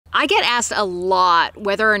I get asked a lot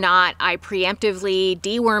whether or not I preemptively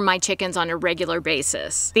deworm my chickens on a regular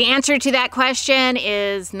basis. The answer to that question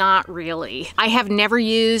is not really. I have never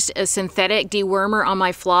used a synthetic dewormer on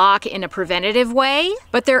my flock in a preventative way,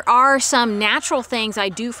 but there are some natural things I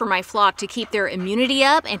do for my flock to keep their immunity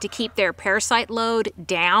up and to keep their parasite load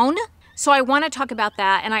down. So I want to talk about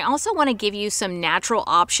that, and I also want to give you some natural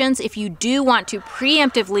options if you do want to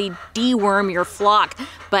preemptively deworm your flock,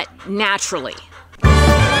 but naturally.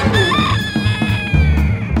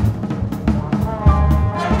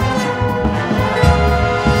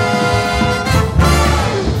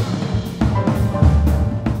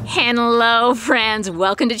 Hello friends,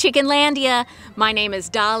 welcome to Chickenlandia. My name is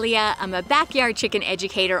Dahlia. I'm a backyard chicken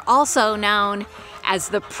educator, also known as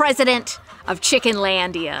the president of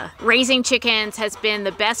Chickenlandia. Raising chickens has been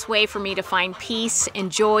the best way for me to find peace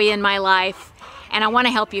and joy in my life, and I want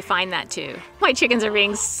to help you find that too. My chickens are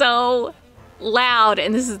being so loud,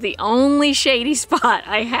 and this is the only shady spot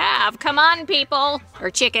I have. Come on, people,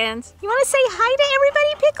 or chickens. You want to say hi to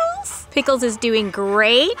everybody, Pickles? Pickles is doing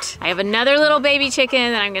great. I have another little baby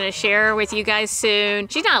chicken that I'm going to share with you guys soon.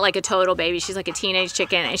 She's not like a total baby, she's like a teenage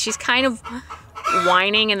chicken, and she's kind of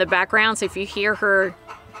whining in the background, so if you hear her,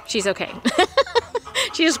 she's okay.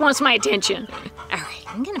 She just wants my attention. All right,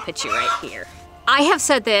 I'm gonna put you right here. I have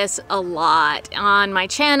said this a lot on my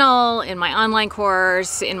channel, in my online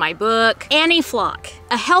course, in my book. Any flock,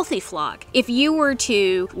 a healthy flock, if you were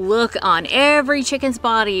to look on every chicken's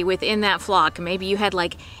body within that flock, maybe you had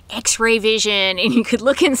like X-ray vision and you could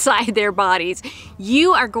look inside their bodies,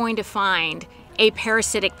 you are going to find a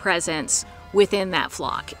parasitic presence within that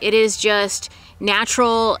flock. It is just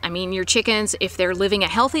natural. I mean, your chickens, if they're living a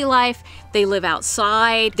healthy life, they live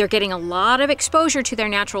outside, they're getting a lot of exposure to their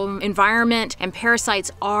natural environment, and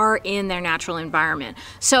parasites are in their natural environment.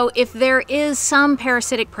 So if there is some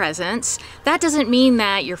parasitic presence, that doesn't mean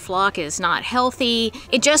that your flock is not healthy.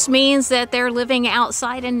 It just means that they're living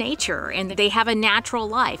outside in nature and they have a natural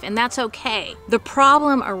life, and that's okay. The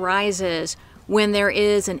problem arises when there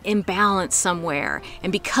is an imbalance somewhere,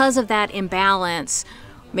 and because of that imbalance,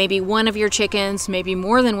 maybe one of your chickens, maybe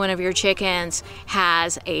more than one of your chickens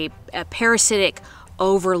has a parasitic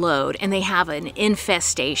overload and they have an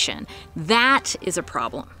infestation. That is a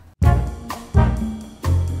problem.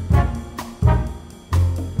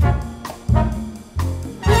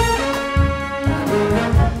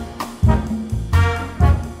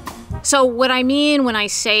 So what I mean when I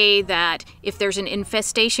say that if there's an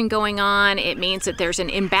infestation going on, it means that there's an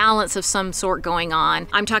imbalance of some sort going on.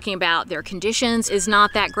 I'm talking about their conditions is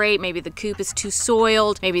not that great. Maybe the coop is too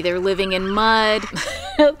soiled. Maybe they're living in mud.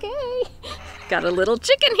 Okay, got a little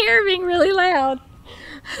chicken here being really loud.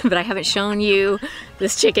 But I haven't shown you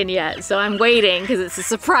this chicken yet, so I'm waiting because it's a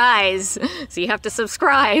surprise. So you have to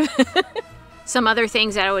subscribe. Some other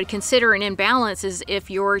things that I would consider an imbalance is if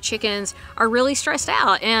your chickens are really stressed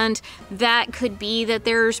out, and that could be that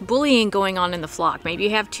there's bullying going on in the flock. Maybe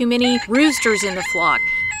you have too many roosters in the flock.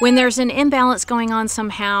 When there's an imbalance going on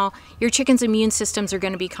somehow, your chickens' immune systems are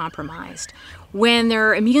going to be compromised. When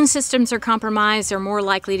their immune systems are compromised, they're more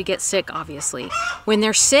likely to get sick, obviously. When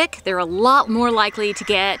they're sick, they're a lot more likely to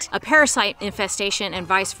get a parasite infestation and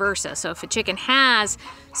vice versa. So if a chicken has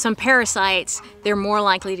some parasites, they're more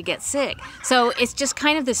likely to get sick. So it's just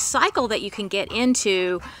kind of this cycle that you can get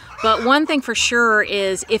into. But one thing for sure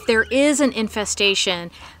is if there is an infestation,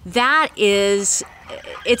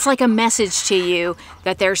 it's like a message to you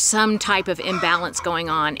that there's some type of imbalance going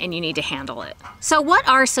on and you need to handle it. So what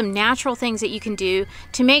are some natural things that you can do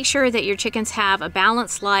to make sure that your chickens have a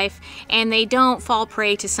balanced life and they don't fall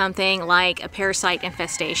prey to something like a parasite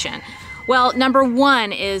infestation? Well, number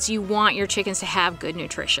one is you want your chickens to have good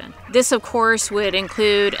nutrition. This, of course, would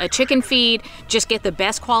include a chicken feed. Just get the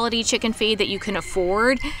best quality chicken feed that you can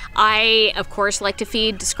afford. I, of course, like to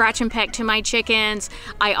feed scratch and peck to my chickens.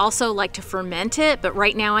 I also like to ferment it, but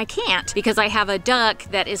right now I can't because I have a duck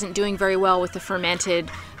that isn't doing very well with the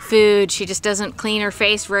fermented food. She just doesn't clean her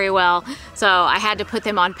face very well, so I had to put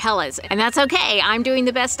them on pellets, and that's okay. I'm doing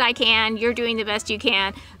the best I can, you're doing the best you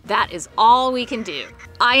can. That is all we can do.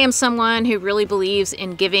 I am someone who really believes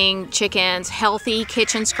in giving chickens healthy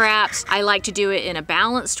kitchen scraps. I like to do it in a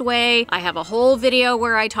balanced way. I have a whole video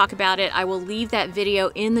where I talk about it. I will leave that video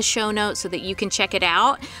in the show notes so that you can check it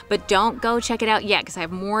out, but don't go check it out yet because I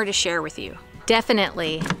have more to share with you.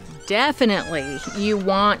 Definitely you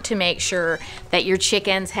want to make sure that your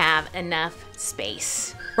chickens have enough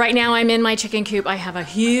space. Right now I'm in my chicken coop. I have a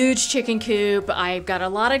huge chicken coop. I've got a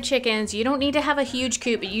lot of chickens. You don't need to have a huge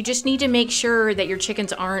coop, but you just need to make sure that your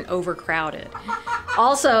chickens aren't overcrowded.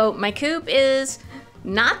 Also, my coop is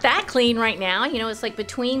not that clean right now. You know, it's like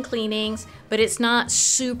between cleanings, but it's not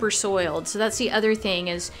super soiled. So that's the other thing,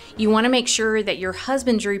 is you want to make sure that your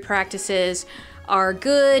husbandry practices are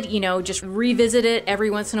good. You know, just revisit it every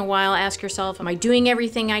once in a while. Ask yourself, am I doing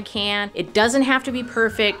everything I can? It doesn't have to be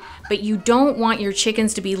perfect, but you don't want your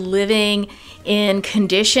chickens to be living in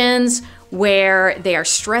conditions where they are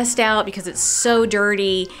stressed out because it's so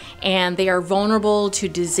dirty and they are vulnerable to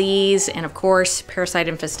disease and, of course, parasite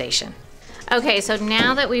infestation. Okay, so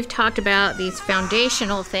now that we've talked about these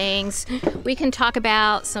foundational things, we can talk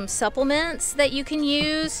about some supplements that you can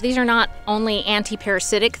use. These are not only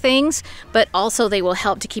anti-parasitic things, but also they will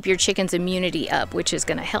help to keep your chicken's immunity up, which is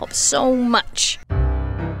gonna help so much.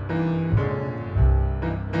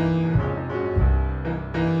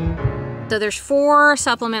 So there's 4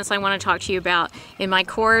 supplements I wanna talk to you about. In my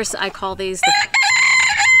course, I call these the...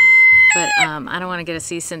 But I don't wanna get a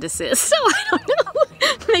cease and desist, so I don't know.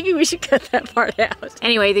 Maybe we should cut that part out.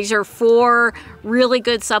 Anyway, these are 4 really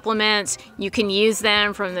good supplements. You can use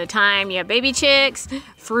them from the time you have baby chicks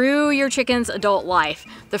through your chicken's adult life.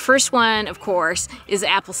 The first one, of course, is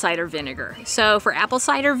apple cider vinegar. So for apple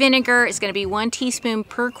cider vinegar, it's gonna be 1 teaspoon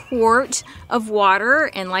per quart of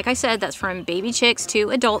water. And like I said, that's from baby chicks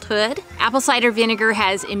to adulthood. Apple cider vinegar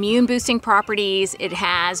has immune boosting properties. It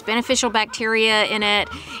has beneficial bacteria in it.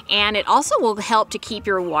 And it also will help to keep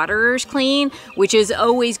your waters clean, which is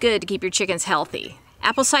always good to keep your chickens healthy.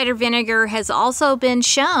 Apple cider vinegar has also been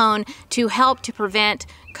shown to help to prevent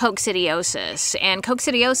coccidiosis. And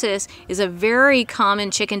coccidiosis is a very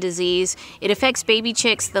common chicken disease. It affects baby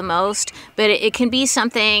chicks the most, but it can be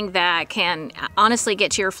something that can honestly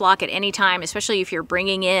get to your flock at any time, especially if you're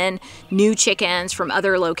bringing in new chickens from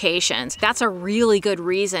other locations. That's a really good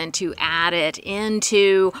reason to add it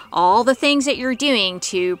into all the things that you're doing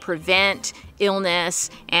to prevent illness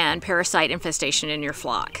and parasite infestation in your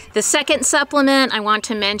flock. The second supplement I want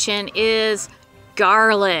to mention is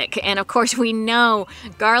garlic. And of course, we know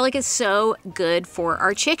garlic is so good for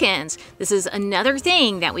our chickens. This is another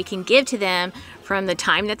thing that we can give to them from the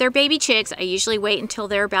time that they're baby chicks. I usually wait until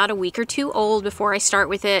they're about a week or 2 old before I start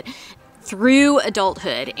with it, through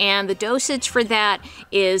adulthood. And the dosage for that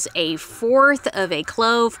is 1/4 of a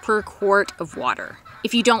clove per quart of water.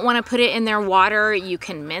 If you don't want to put it in their water, you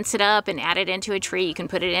can mince it up and add it into a treat. You can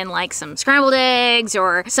put it in like some scrambled eggs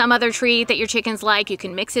or some other treat that your chickens like. You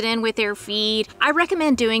can mix it in with their feed. I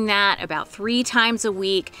recommend doing that about 3 times a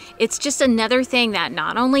week. It's just another thing that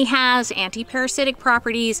not only has anti-parasitic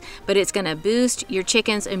properties, but it's going to boost your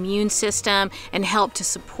chicken's immune system and help to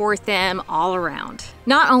support them all around.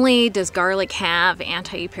 Not only does garlic have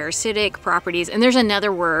anti-parasitic properties, and there's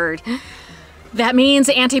another word that means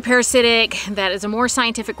anti-parasitic, that is a more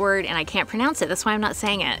scientific word, and I can't pronounce it. That's why I'm not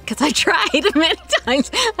saying it, because I tried many times.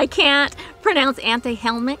 I can't pronounce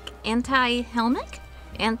anti-helmic,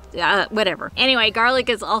 and whatever. Anyway, garlic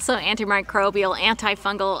is also antimicrobial,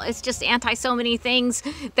 antifungal. It's just anti so many things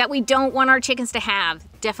that we don't want our chickens to have.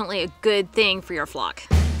 Definitely a good thing for your flock.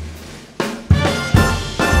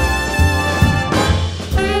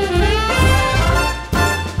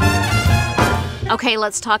 Okay,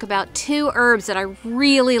 let's talk about 2 herbs that I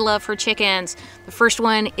really love for chickens. The first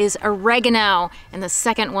one is oregano, and the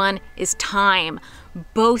second one is thyme.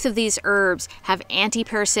 Both of these herbs have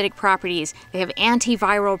anti-parasitic properties. They have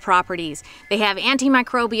antiviral properties. They have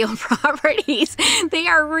antimicrobial properties. They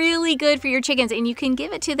are really good for your chickens, and you can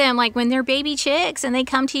give it to them like when they're baby chicks and they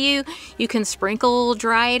come to you. You can sprinkle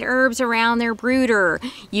dried herbs around their brooder.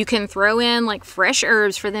 You can throw in like fresh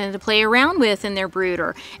herbs for them to play around with in their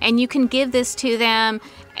brooder. And you can give this to them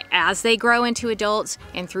as they grow into adults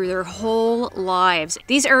and through their whole lives.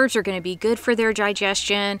 These herbs are going to be good for their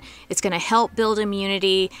digestion. It's going to help build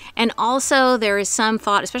immunity. And also there is some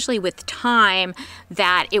thought, especially with thyme,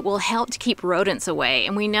 that it will help to keep rodents away.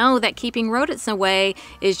 And we know that keeping rodents away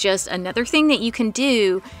is just another thing that you can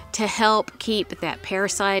do to help keep that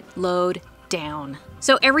parasite load down.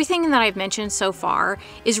 So everything that I've mentioned so far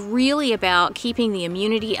is really about keeping the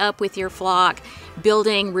immunity up with your flock,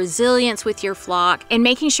 building resilience with your flock, and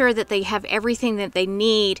making sure that they have everything that they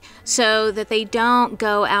need so that they don't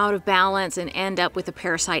go out of balance and end up with a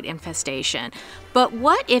parasite infestation. But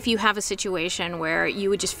what if you have a situation where you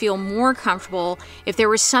would just feel more comfortable if there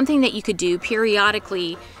was something that you could do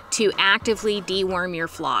periodically to actively deworm your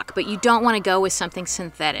flock, but you don't want to go with something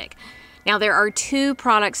synthetic? Now, there are 2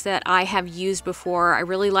 products that I have used before. I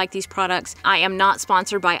really like these products. I am not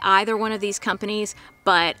sponsored by either one of these companies,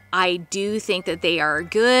 but I do think that they are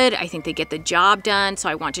good. I think they get the job done, so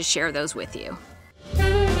I want to share those with you.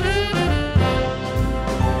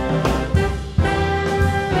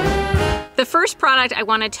 The first product I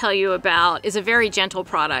want to tell you about is a very gentle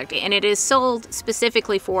product, and it is sold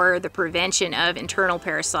specifically for the prevention of internal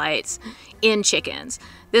parasites in chickens.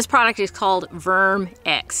 This product is called Deworm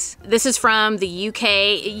X. This is from the UK.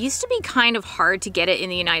 It used to be kind of hard to get it in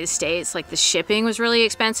the United States, like the shipping was really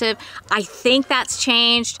expensive. I think that's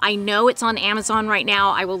changed. I know it's on Amazon right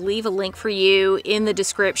now. I will leave a link for you in the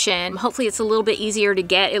description. Hopefully it's a little bit easier to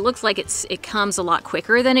get. It looks like it comes a lot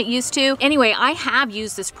quicker than it used to. Anyway, I have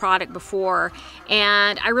used this product before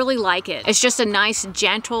and I really like it. It's just a nice,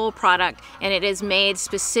 gentle product, and it is made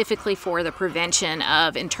specifically for the prevention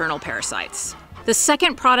of internal parasites. The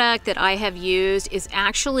second product that I have used is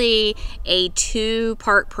actually a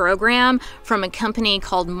 2-part program from a company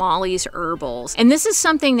called Molly's Herbals. And this is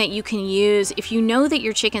something that you can use if you know that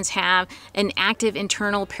your chickens have an active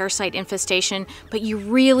internal parasite infestation, but you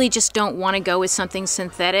really just don't want to go with something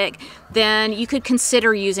synthetic, then you could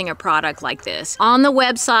consider using a product like this. On the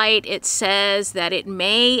website, it says that it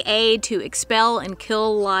may aid to expel and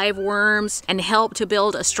kill live worms and help to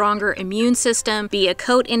build a stronger immune system, be a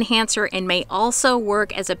coat enhancer, and may also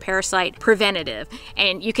work as a parasite preventative.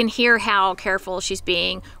 And you can hear how careful she's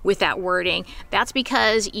being with that wording. That's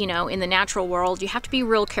because, you know, in the natural world, you have to be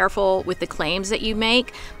real careful with the claims that you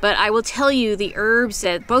make. But I will tell you, the herbs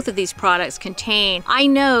that both of these products contain, I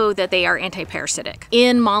know that they are anti-parasitic.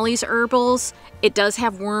 In Molly's Herbals, it does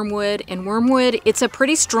have wormwood, and wormwood, it's a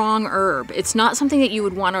pretty strong herb. It's not something that you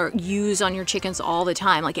would want to use on your chickens all the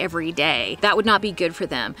time, like every day. That would not be good for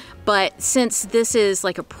them. But since this is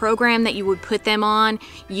like a program that you would put them on,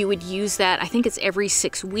 you would use that, I think it's every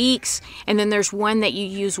 6 weeks. And then there's one that you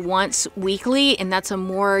use once weekly, and that's a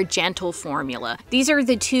more gentle formula. These are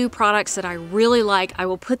the 2 products that I really like. I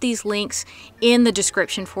will put these links in the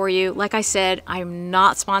description for you. Like I said, I'm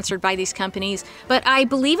not sponsored by these companies, but I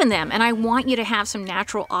believe in them, and I want you to have some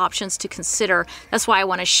natural options to consider. That's why I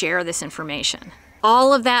want to share this information.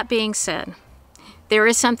 All of that being said, there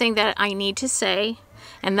is something that I need to say,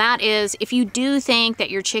 and that is, if you do think that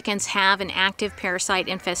your chickens have an active parasite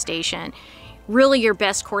infestation, really your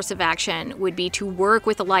best course of action would be to work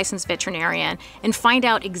with a licensed veterinarian and find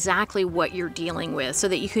out exactly what you're dealing with so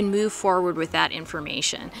that you can move forward with that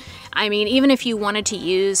information. I mean, even if you wanted to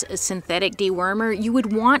use a synthetic dewormer, you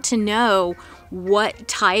would want to know what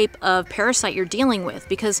type of parasite you're dealing with,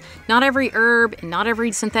 because not every herb and not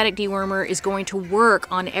every synthetic dewormer is going to work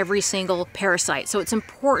on every single parasite. So it's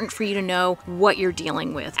important for you to know what you're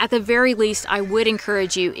dealing with. At the very least, I would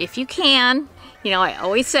encourage you, if you can, you know, I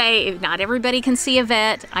always say, if not everybody can see a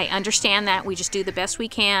vet, I understand that. We just do the best we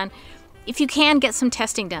can. If you can, get some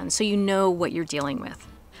testing done so you know what you're dealing with.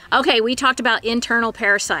 Okay, we talked about internal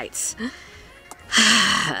parasites.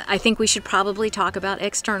 I think we should probably talk about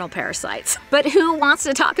external parasites. But who wants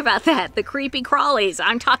to talk about that? The creepy crawlies.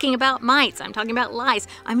 I'm talking about mites. I'm talking about lice.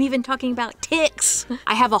 I'm even talking about ticks.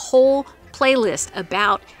 I have a whole playlist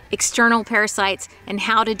about external parasites and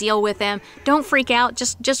how to deal with them. Don't freak out,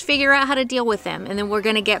 just figure out how to deal with them, and then we're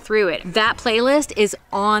gonna get through it. That playlist is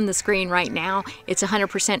on the screen right now. It's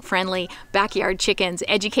 100% friendly, backyard chickens,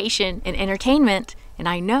 education, and entertainment, and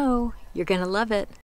I know you're gonna love it.